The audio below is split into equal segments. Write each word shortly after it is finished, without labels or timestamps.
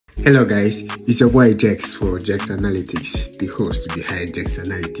Hello guys, it's your boy Jeks for Jeks Analytics, the host behind Jeks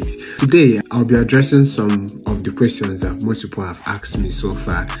Analytics. Today, I'll be addressing some of the questions that most people have asked me so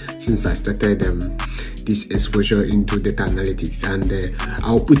far since I started this exposure into data analytics, and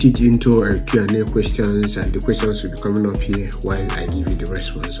I'll put it into a Q&A questions, and the questions will be coming up here while I give you the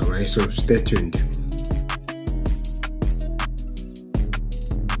response. Alright, so stay tuned.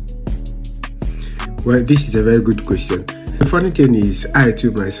 Well, this is a very good question. The funny thing is, I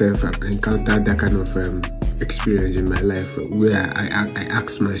too myself have encountered that kind of experience in my life where I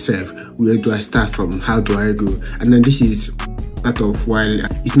asked myself, where do I start from? How do I go? And then this is part of why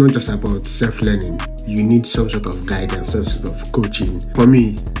it's not just about self-learning. You need some sort of guidance, some sort of coaching. For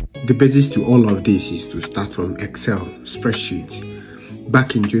me, the basis to all of this is to start from Excel spreadsheets.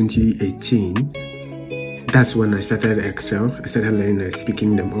 Back in 2018, that's when I started Excel. I started learning,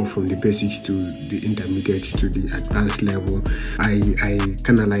 picking them up from the basics to the intermediate to the advanced level. I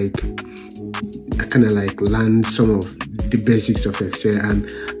kind of like learned some of the basics of Excel, and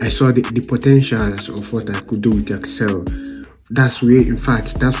I saw the potentials of what I could do with Excel. That's where, in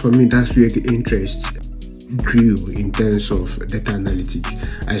fact, that's where the interest grew in terms of data analytics.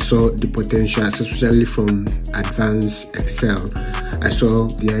 I saw the potential, especially from advanced Excel. I saw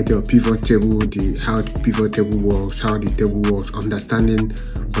the idea of pivot table, how the pivot table works, how the table works, understanding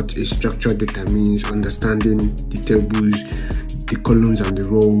what a structured data means, understanding the tables, the columns and the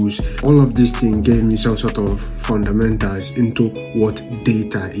rows. All of these things gave me some sort of fundamentals into what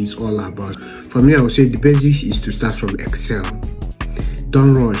data is all about. For me, I would say the basics is to start from Excel.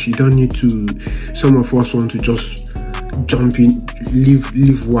 Don't rush. You don't need to. Some of us want to just jump in,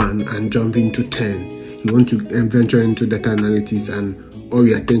 leave one and jump into 10. You want to venture into data analytics, and all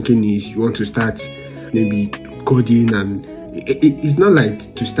you're thinking is you want to start maybe coding, and it's not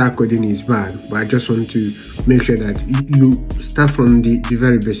like to start coding is bad, but I just want to make sure that you start from the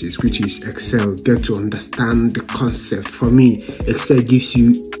very basics, which is Excel. Get to understand the concept. For me, Excel gives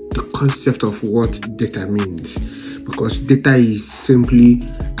you the concept of what data means, because data is simply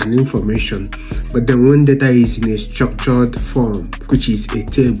an information, but then when data is in a structured form, which is a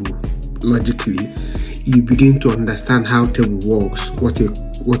table, logically, you begin to understand how table works, what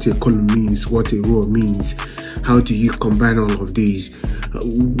a column means, what a row means. How do you combine all of these?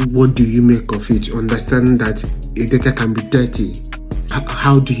 What do you make of it? Understand that a data can be dirty.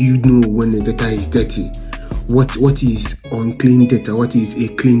 How do you know when a data is dirty? What is unclean data? What is a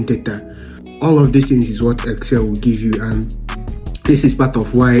clean data? All of these things is what Excel will give you, and this is part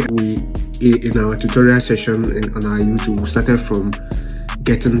of why we, in our tutorial session on our YouTube, we started from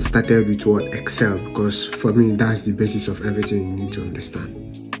getting started with what Excel, because for me that's the basis of everything you need to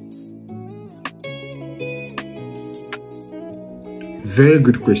understand. Very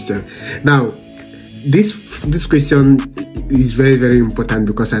good question. Now this question is very, very important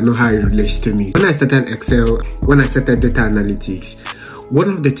because I know how it relates to me. When I started Excel, when I started data analytics, one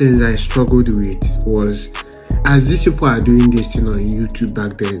of the things I struggled with was, as these people are doing this thing on YouTube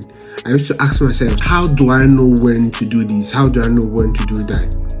back then, I used to ask myself, how do I know when to do this? How do I know when to do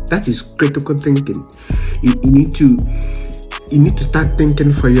that? That is critical thinking. You need to start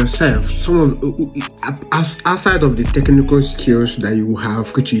thinking for yourself. Outside of the technical skills that you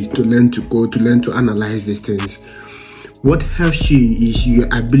have, which is to learn to code, to learn to analyze these things, what helps you is your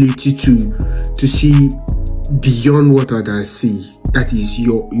ability to see beyond what others see. That is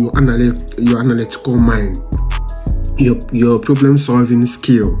your analytical mind, your problem solving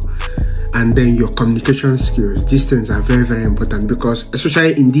skill, and then your communication skills. These things are very, very important, because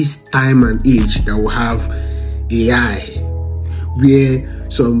especially in this time and age that we have AI, where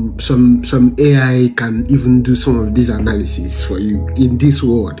some AI can even do some of these analysis for you in this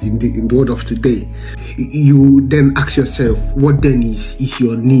world, in the world of today. You then ask yourself, what then is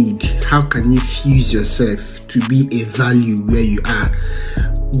your need? How can you fuse yourself to be a value where you are?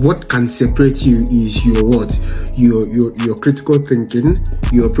 What can separate you is your what? Your critical thinking,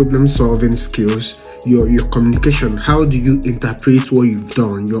 your problem solving skills, your communication. How do you interpret what you've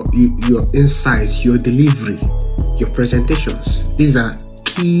done? Your insights, your delivery, your presentations. These are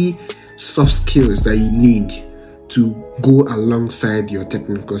key soft skills that you need to go alongside your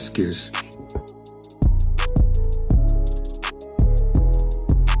technical skills.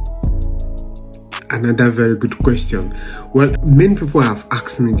 Another very good question. Well, many people have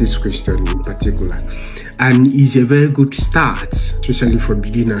asked me this question in particular, and it's a very good start, especially for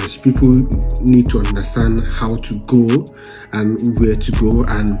beginners. People need to understand how to go and where to go.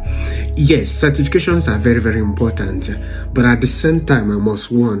 And yes, certifications are very, very important, but at the same time, I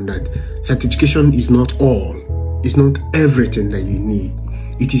must warn that certification is not all. It's not everything that you need.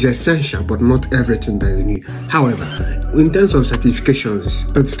 It is essential, but not everything that you need. However, in terms of certifications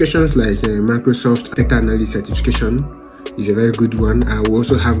like Microsoft Data Analytics certification is a very good one. I will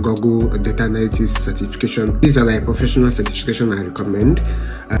also have Google Data Analytics certification. These are like professional certification I recommend,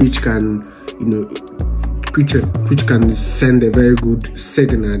 which can, which can send a very good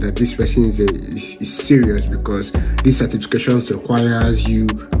signal that this person is serious, because this certification requires you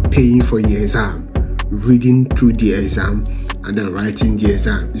paying for the exam, reading through the exam, and then writing the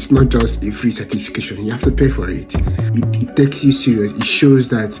exam. It's not just a free certification, you have to pay for it. It takes you serious. It shows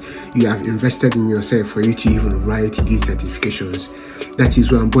that you have invested in yourself for you to even write these certifications. That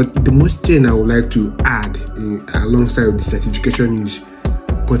is one. But the most thing I would like to add alongside the certification is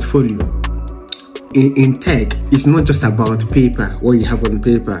portfolio. In tech, it's not just about paper, what you have on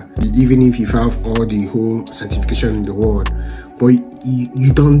paper, even if you have all the whole certification in the world, but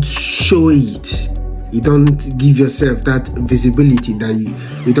you don't show it. You don't give yourself that visibility, that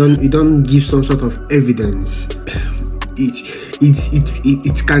you don't give some sort of evidence.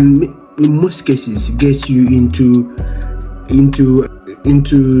 It can, in most cases, get you into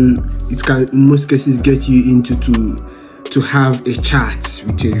to have a chat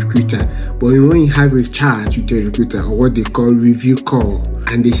with a recruiter. But when you have a chat with a recruiter, or what they call review call,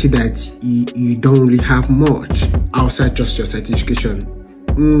 and they see that you don't really have much outside just your certification,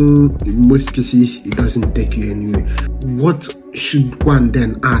 in most cases it doesn't take you anywhere. What should one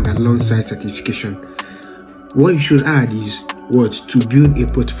then add alongside certification? What you should add is what? To build a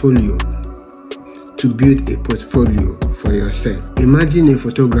portfolio. To build a portfolio for yourself. Imagine a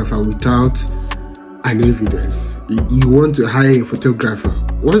photographer without an evidence. You want to hire a photographer.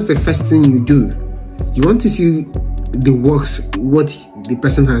 What's the first thing you do? You want to see the works, what the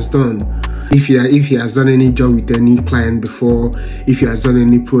person has done. If he has done any job with any client before, if he has done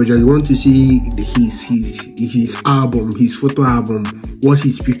any project, you want to see his album, his photo album, what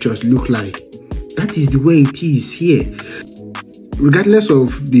his pictures look like. That is the way it is here. Regardless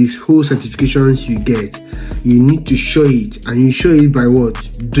of the whole certifications you get, you need to show it, and you show it by what?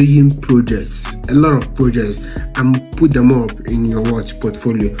 Doing projects, a lot of projects, and put them up in your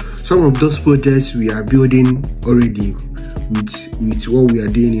portfolio. Some of those projects we are building already with what we are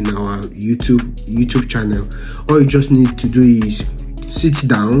doing in our YouTube channel. All you just need to do is sit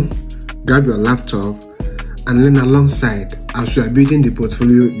down, grab your laptop, and learn alongside. As you are building the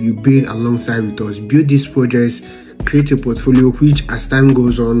portfolio, you build alongside with us. Build these projects, create a portfolio, which as time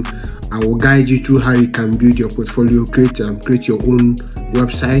goes on, I will guide you through how you can build your portfolio, create your own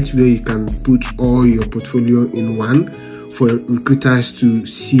website where you can put all your portfolio in one, for recruiters to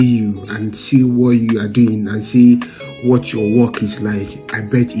see you and see what you are doing and see what your work is like. I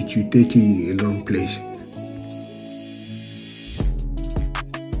bet it will take you a long place.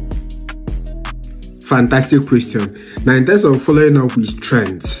 Fantastic question. Now, in terms of following up with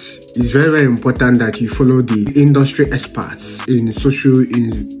trends, it's very, very important that you follow the industry experts in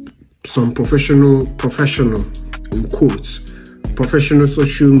some professional in quotes, professional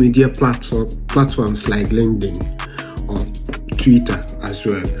social media platforms like LinkedIn or Twitter as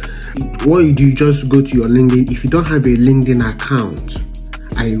well. What you do, you just go to your LinkedIn. If you don't have a LinkedIn account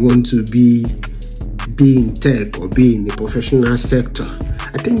and you want to be in tech or be in the professional sector,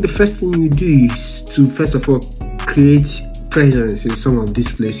 I think the first thing you do is to first of all create presence in some of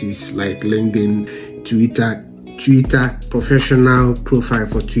these places like LinkedIn, Twitter, professional profile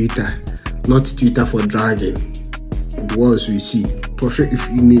for Twitter, not Twitter for dragging. The ones we see. If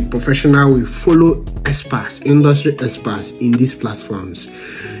you need professional, we follow experts, industry experts in these platforms.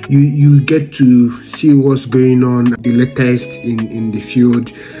 You get to see what's going on, the latest in the field.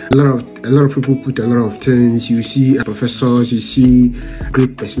 A lot of people put a lot of things. You see professors, you see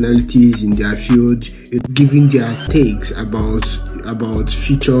great personalities in their field giving their takes about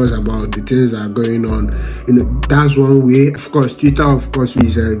features, about the things that are going on. That's one way. Of course, Twitter, of course,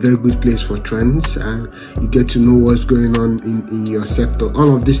 is a very good place for trends, and you get to know what's going on in your sector.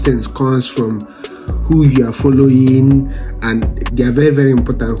 All of these things comes from who you are following, and they are very, very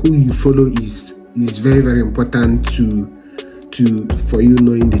important. Who you follow is very, very important for you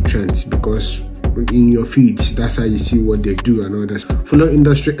knowing the trends, because in your feeds, that's how you see what they do and others. Follow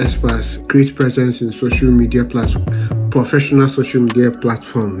industry experts, create presence in social media professional social media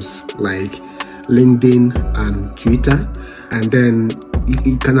platforms like LinkedIn and Twitter, and then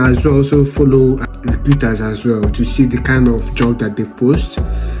you can also follow recruiters as well to see the kind of job that they post,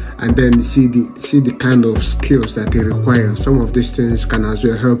 and then see the kind of skills that they require. Some of these things can as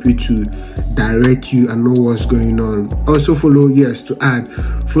well help you to direct you and know what's going on. Also follow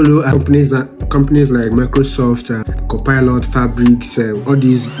companies like Microsoft, Copilot, Fabrics, all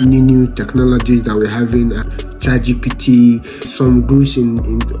these new technologies that we're having. ChatGPT, some groups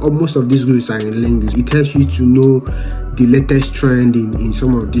most of these groups are in links. It helps you to know the latest trend in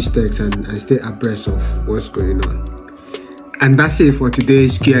some of these texts and stay abreast of what's going on. And that's it for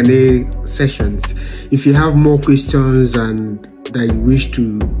today's Q&A sessions. If you have more questions and that you wish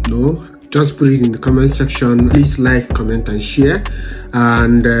to know, just put it in the comment section. Please like, comment, and share.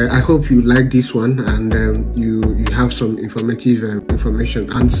 And I hope you like this one and you have some informative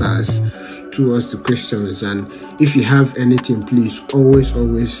information answers towards the questions. And if you have anything, please always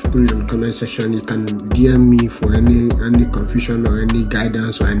put it in the comment section. You can DM me for any confusion or any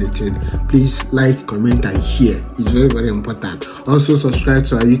guidance or anything. Please like, comment, and share. It's very important. Also subscribe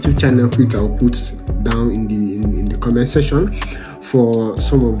to our YouTube channel, which I'll put down in the comment section. For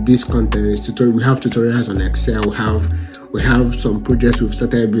some of these contents, we have tutorials on Excel. We have some projects we've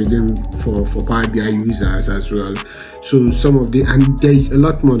started building for Power BI users as well. So and there is a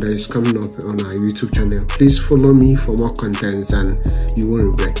lot more that is coming up on our YouTube channel. Please follow me for more contents and you won't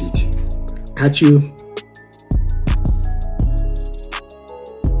regret it. Catch you